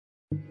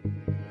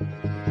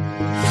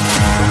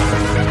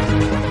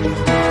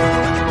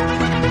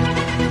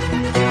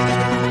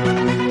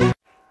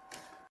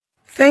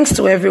Thanks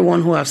to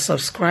everyone who have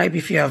subscribed.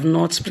 If you have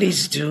not,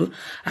 please do.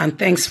 And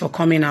thanks for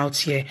coming out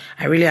here.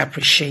 I really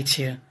appreciate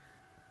you.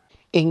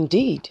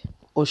 Indeed,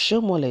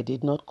 Oshiomhole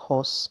did not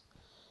cause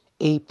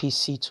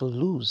APC to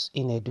lose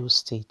in Edo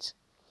State.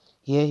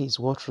 Here is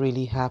what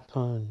really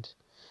happened.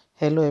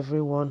 Hello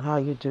everyone, how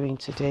are you doing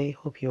today?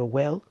 Hope you're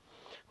well.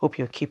 Hope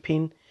you're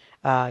keeping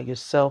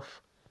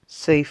yourself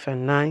safe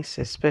and nice,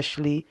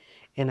 especially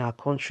in our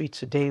country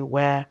today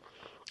where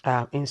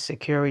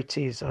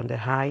insecurity is on the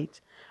height.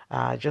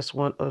 I just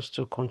want us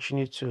to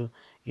continue to,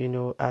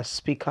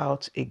 speak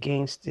out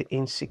against the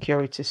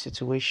insecurity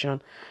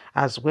situation,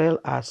 as well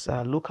as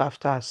look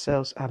after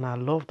ourselves and our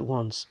loved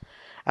ones.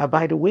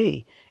 By the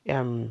way,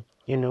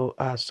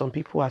 some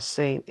people are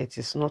saying it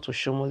is not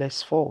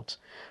Oshiomole's fault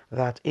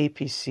that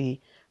APC,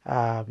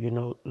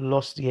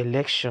 lost the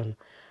election.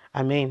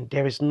 I mean,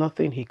 there is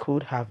nothing he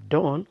could have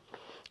done.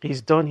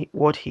 He's done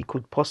what he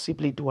could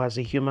possibly do as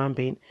a human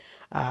being.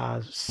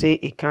 Say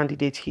a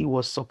candidate he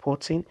was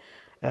supporting,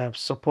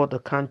 support the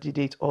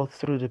candidate all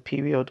through the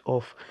period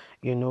of,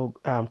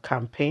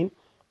 campaign,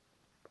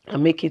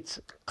 and make it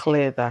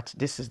clear that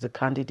this is the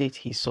candidate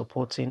he's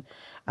supporting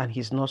and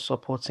he's not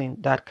supporting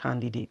that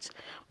candidate.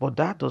 But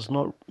that does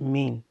not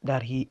mean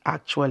that he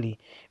actually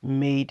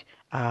made,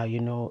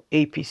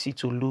 APC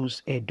to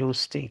lose Edo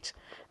State.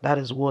 That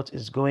is what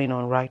is going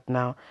on right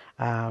now.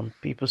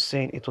 People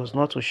saying it was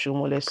not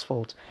Oshiomole's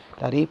fault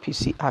that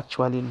APC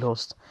actually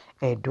lost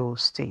Edo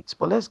State.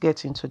 But let's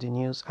get into the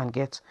news and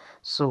get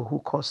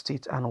who caused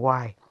it and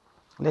why.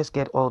 Let's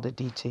get all the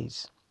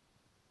details.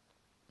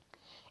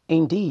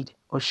 Indeed,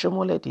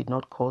 Oshiomhole did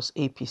not cause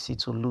APC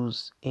to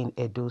lose in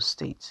Edo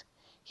State.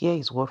 Here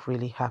is what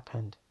really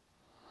happened.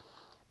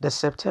 The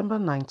September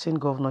 19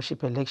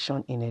 governorship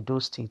election in Edo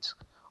State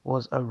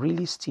was a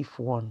really stiff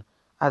one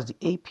as the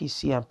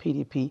APC and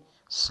PDP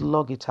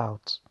slug it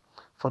out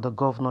for the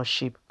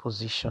governorship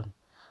position.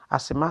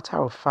 As a matter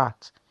of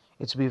fact,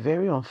 it would be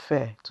very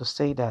unfair to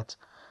say that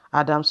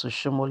Adams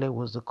Oshiomhole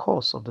was the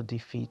cause of the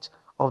defeat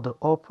of the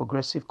All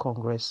Progressive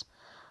Congress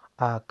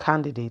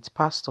candidate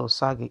Pastor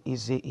Sage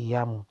Ize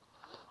Iyamu,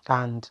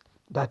 and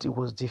that it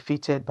was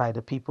defeated by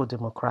the People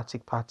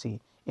Democratic Party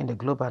in the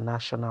global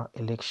national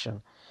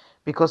election.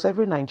 Because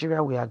every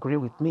Nigerian will agree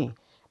with me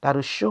that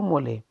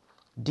Oshiomhole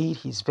did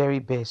his very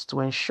best to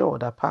ensure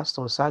that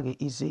Pastor Sage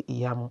Ize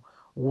Iyamu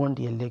won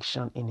the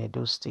election in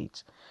Edo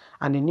State.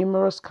 And the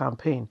numerous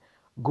campaign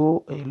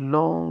go a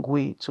long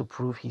way to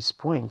prove his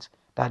point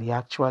that he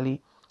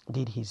actually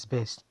did his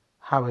best.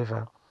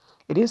 However,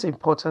 it is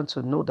important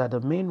to note that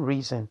the main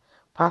reason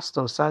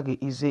Pastor Sage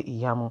Ize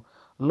Iyamu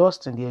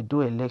lost in the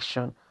Edo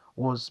election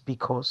was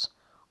because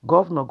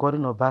Governor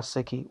Godwin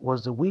Obaseki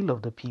was the will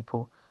of the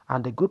people,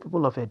 and the good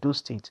people of Edo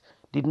State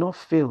did not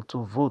fail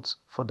to vote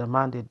for the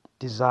man they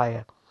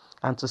desire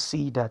and to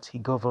see that he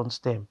governs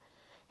them.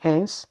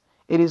 Hence,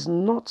 it is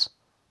not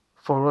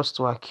for us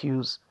to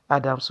accuse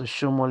Adams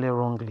Oshiomhole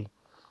wrongly.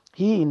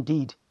 He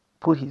indeed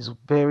put his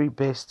very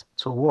best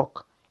to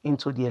work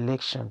into the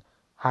election.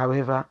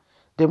 However,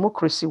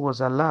 democracy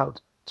was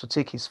allowed to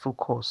take its full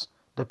course.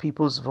 The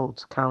people's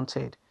vote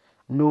counted.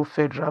 No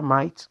federal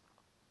might,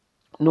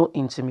 no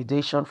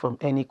intimidation from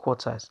any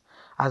quarters.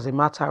 As a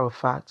matter of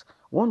fact,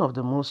 one of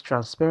the most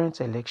transparent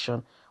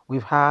elections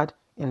we've had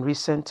in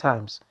recent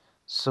times.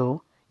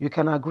 So, you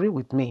can agree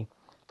with me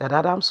that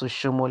Adams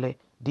Oshiomhole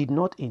did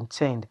not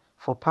intend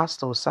for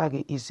Pastor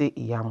Sage Ize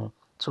Iyamu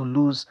to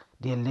lose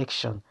the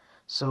election.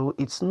 So,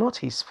 it's not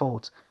his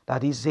fault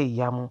that Ize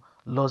Iyamu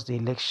lost the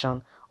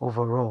election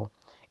overall.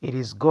 It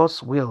is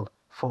God's will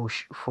for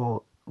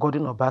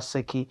Godwin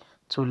Obaseki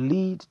to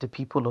lead the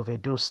people of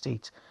Edo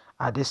State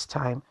at this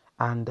time,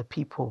 and the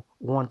people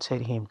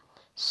wanted him.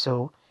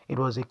 So it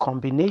was a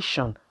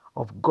combination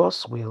of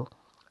God's will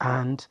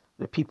and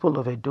the people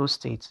of Edo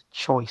State's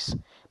choice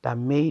that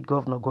made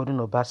Governor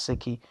Godwin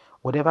Obaseki,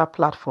 whatever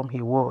platform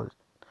he won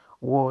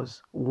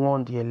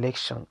the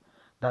election.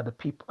 That the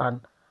people,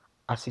 and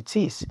as it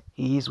is,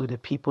 he is with the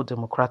People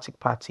Democratic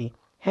Party.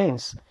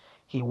 Hence,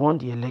 he won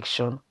the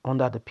election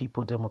under the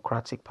People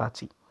Democratic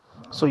Party.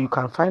 So you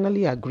can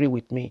finally agree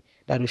with me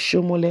that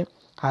Oshiomhole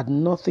had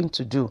nothing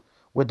to do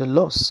with the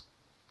loss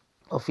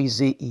of Ize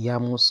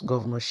Iyamu's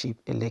governorship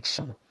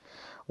election.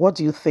 What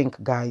do you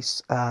think,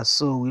 guys?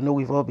 So we know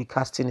we've all been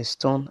casting a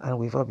stone and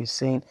we've all been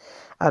saying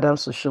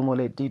Adams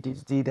Oshiomhole did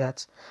this, did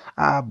that.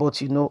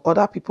 But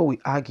other people will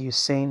argue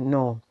saying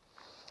no.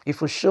 If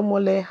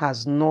Oshiomhole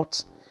has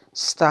not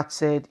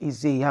started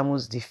Ize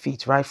Iyamu's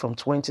defeat right from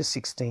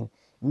 2016,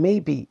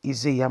 maybe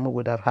Ize Iyamu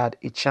would have had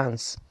a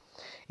chance.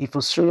 If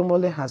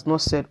Oshiomhole has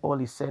not said all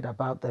he said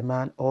about the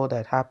man, all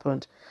that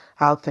happened,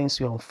 how things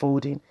were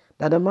unfolding,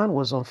 that the man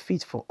was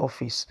unfit for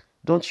office,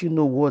 don't you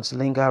know words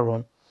linger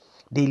on?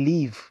 They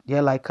live.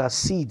 They're like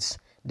seeds.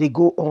 They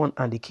go on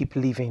and they keep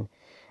living.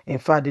 In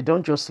fact, they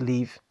don't just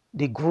live.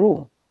 They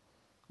grow.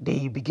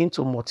 They begin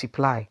to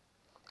multiply.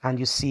 And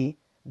you see,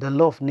 the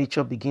law of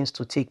nature begins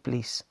to take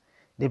place.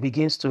 they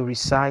begins to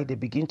reside, they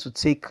begin to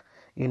take,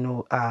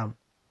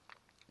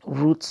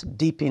 roots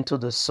deep into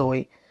the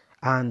soil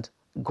and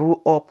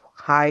grow up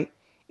high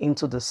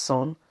into the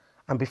sun.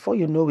 And before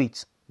you know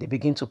it, they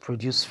begin to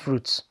produce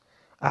fruits.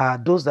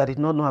 Those that did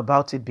not know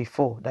about it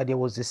before, that there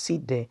was a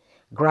seed there,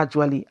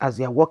 gradually as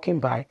they are walking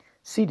by,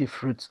 see the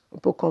fruits,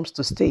 people comes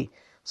to stay.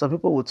 Some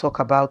people will talk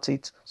about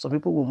it, some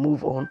people will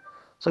move on,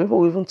 some people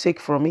will even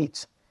take from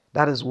it.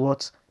 That is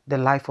what the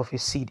life of a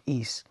seed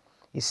is.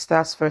 It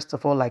starts first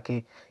of all like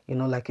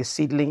a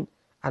seedling,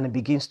 and it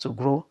begins to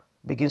grow,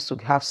 begins to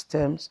have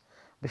stems.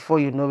 Before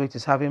you know it,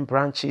 it's having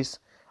branches.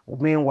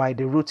 Meanwhile,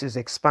 the root is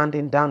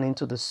expanding down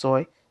into the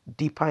soil,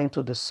 deeper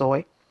into the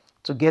soil,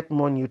 to get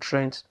more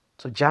nutrients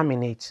to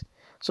germinate.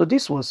 So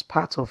this was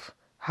part of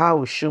how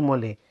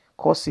Oshiomhole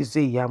caused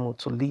Iyamu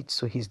to lead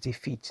to his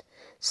defeat.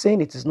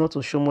 Saying it is not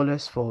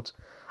Oshiomole's fault,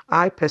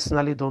 I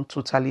personally don't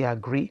totally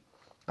agree.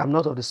 I'm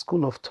not of the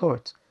school of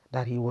thought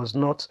that he was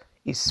not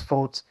his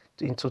fault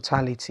in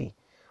totality.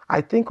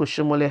 I think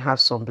Oshiomhole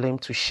has some blame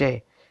to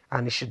share,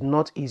 and he should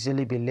not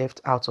easily be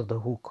left out of the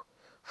hook.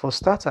 For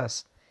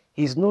starters,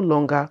 he is no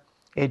longer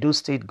Edo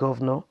State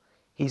governor.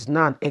 He's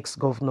now an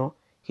ex-governor.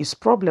 His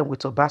problem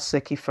with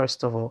Obaseki,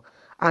 first of all,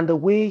 and the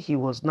way he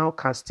was now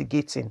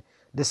castigating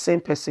the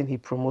same person he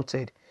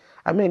promoted.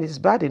 I mean, it's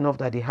bad enough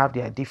that they have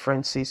their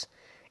differences.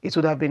 It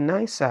would have been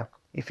nicer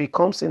if he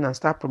comes in and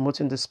start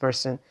promoting this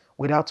person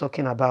without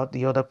talking about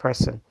the other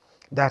person.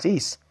 That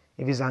is,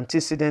 if his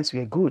antecedents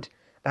were good,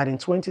 that in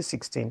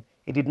 2016,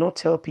 he did not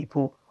tell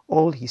people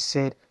all he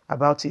said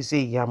about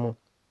Iyamu,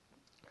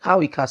 how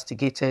he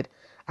castigated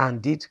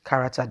and did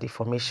character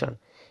deformation.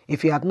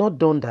 If he had not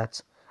done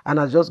that and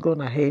had just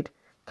gone ahead,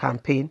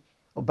 campaign,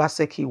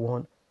 Obaseki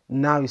won.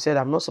 Now he said,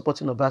 I'm not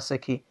supporting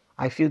Obaseki.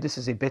 I feel this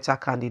is a better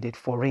candidate,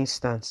 for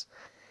instance.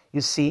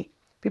 You see,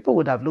 people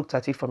would have looked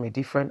at it from a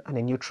different and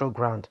a neutral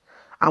ground.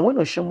 And when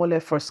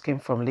Oshiomhole first came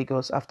from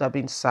Lagos after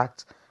being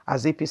sacked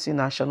as APC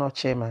national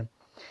chairman,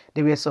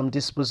 there were some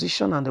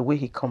disposition and the way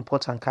he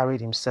comported and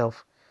carried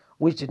himself,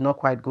 which did not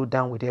quite go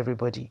down with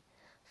everybody.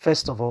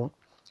 First of all,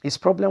 his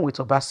problem with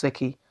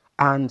Obaseki,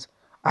 and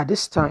at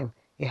this time,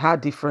 he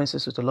had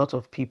differences with a lot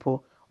of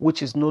people,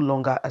 which is no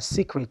longer a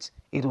secret.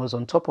 It was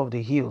on top of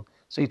the hill.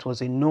 So it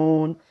was a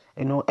known,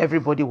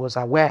 everybody was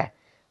aware.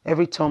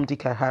 Every Tom,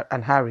 Dick,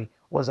 and Harry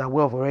was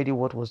aware of already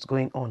what was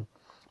going on.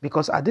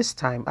 Because at this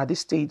time, at this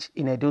stage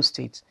in Edo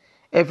State,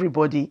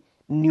 everybody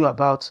knew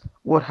about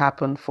what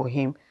happened for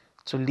him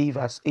to leave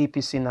as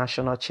APC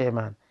national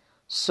chairman.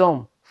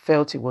 Some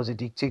felt he was a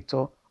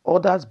dictator.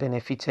 Others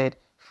benefited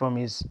from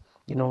his,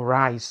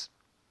 rise.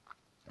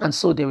 And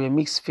so there were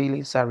mixed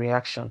feelings and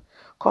reaction.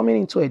 Coming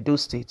into Edo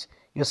State,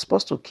 you're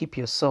supposed to keep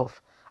yourself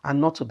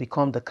and not to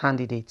become the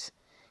candidate.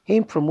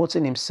 Him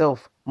promoting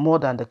himself more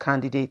than the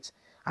candidate,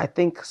 I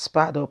think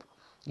spurred up,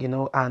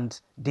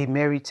 and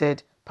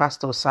demerited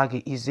Pastor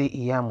Sagi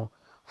Iyamu.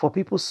 For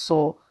people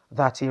saw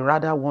that he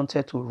rather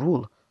wanted to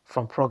rule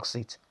from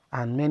proxy,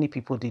 and many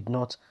people did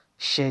not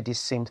share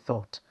this same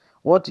thought.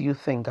 What do you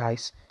think,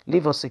 guys?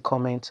 Leave us a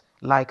comment,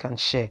 like, and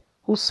share.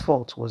 Whose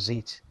fault was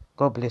it?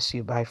 God bless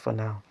you. Bye for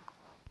now.